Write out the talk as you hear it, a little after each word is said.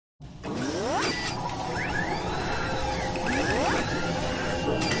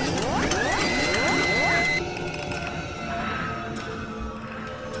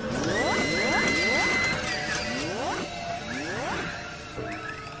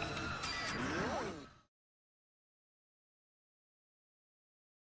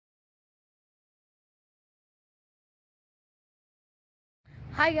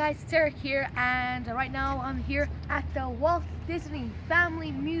Hi guys, it's Eric here, and right now I'm here at the Walt Disney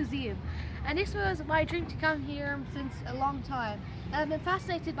Family Museum. And this was my dream to come here since a long time. And I've been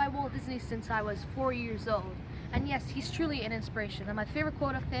fascinated by Walt Disney since I was 4 years old. And yes, he's truly an inspiration. And my favorite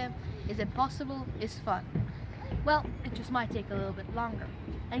quote of him is, "Impossible is fun." Well, it just might take a little bit longer.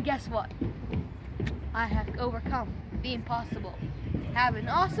 And guess what? I have overcome the impossible. Have an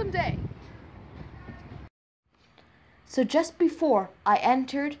awesome day! So just before I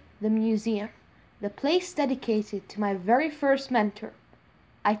entered the museum, the place dedicated to my very first mentor,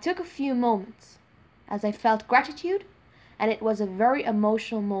 I took a few moments as I felt gratitude, and it was a very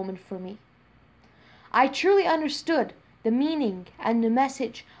emotional moment for me. I truly understood the meaning and the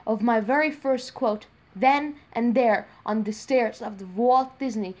message of my very first quote then and there on the stairs of the Walt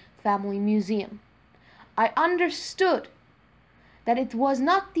Disney Family Museum. I understood that it was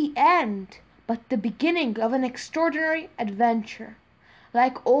not the end, but the beginning of an extraordinary adventure.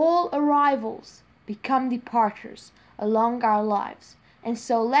 Like all arrivals become departures along our lives, and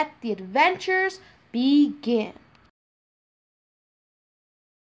so let the adventures begin.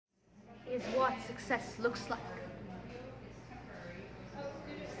 Is what success looks like.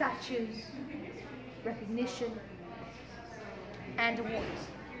 Statues, recognition, and awards.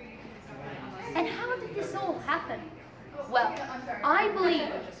 And how did this all happen? Well, I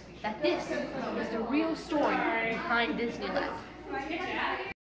believe that this is the real story behind Disneyland.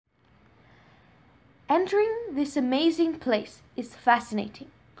 Entering this amazing place is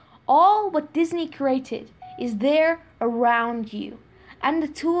fascinating. All what Disney created is there around you, and the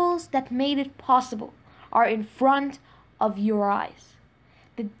tools that made it possible are in front of your eyes.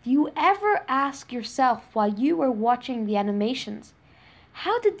 Did you ever ask yourself while you were watching the animations,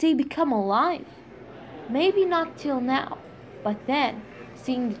 how did they become alive? Maybe not till now, but then,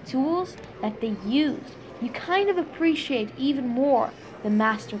 seeing the tools that they used, you kind of appreciate even more the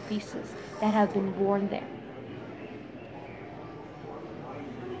masterpieces that have been born there.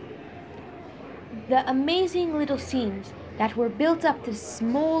 The amazing little scenes that were built up to the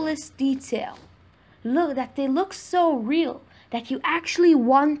smallest detail. Look, that they look so real that you actually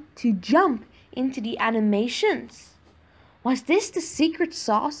want to jump into the animations. Was this the secret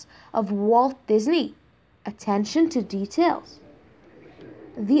sauce of Walt Disney? Attention to details.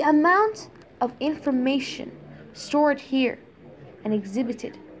 The amount of information stored here and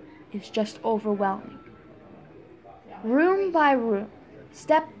exhibited is just overwhelming. Room by room,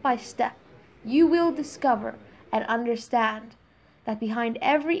 step by step, you will discover and understand that behind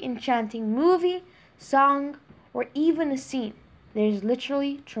every enchanting movie, song, or even a scene, there is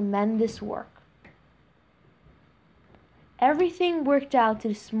literally tremendous work. Everything worked out to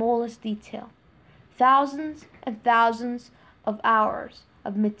the smallest detail. Thousands and thousands of hours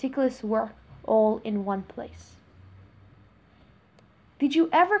of meticulous work all in one place. Did you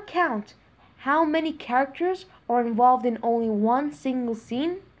ever count how many characters are involved in only one single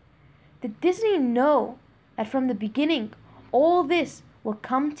scene? Did Disney know that from the beginning all this will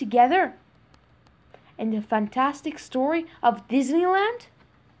come together in the fantastic story of Disneyland?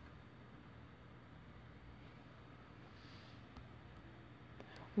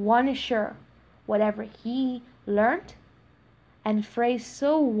 One is sure, whatever he learned and phrase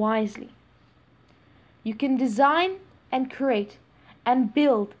so wisely, you can design and create and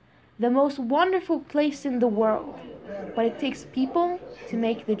build the most wonderful place in the world, but it takes people to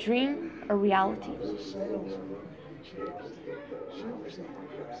make the dream a reality.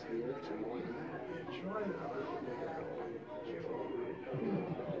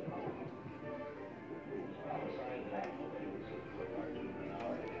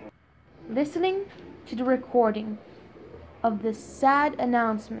 Listening to the recording of the sad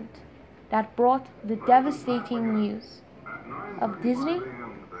announcement that brought the devastating news of Disney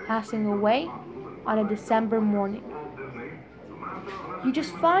passing away on a December morning, you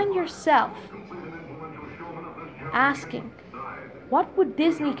just find yourself asking, what would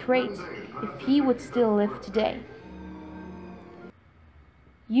Disney create if he would still live today?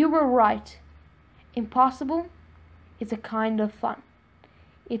 You were right. Impossible is a kind of fun.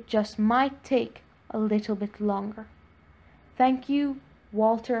 It just might take a little bit longer. Thank you,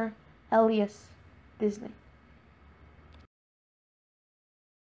 Walter Elias Disney.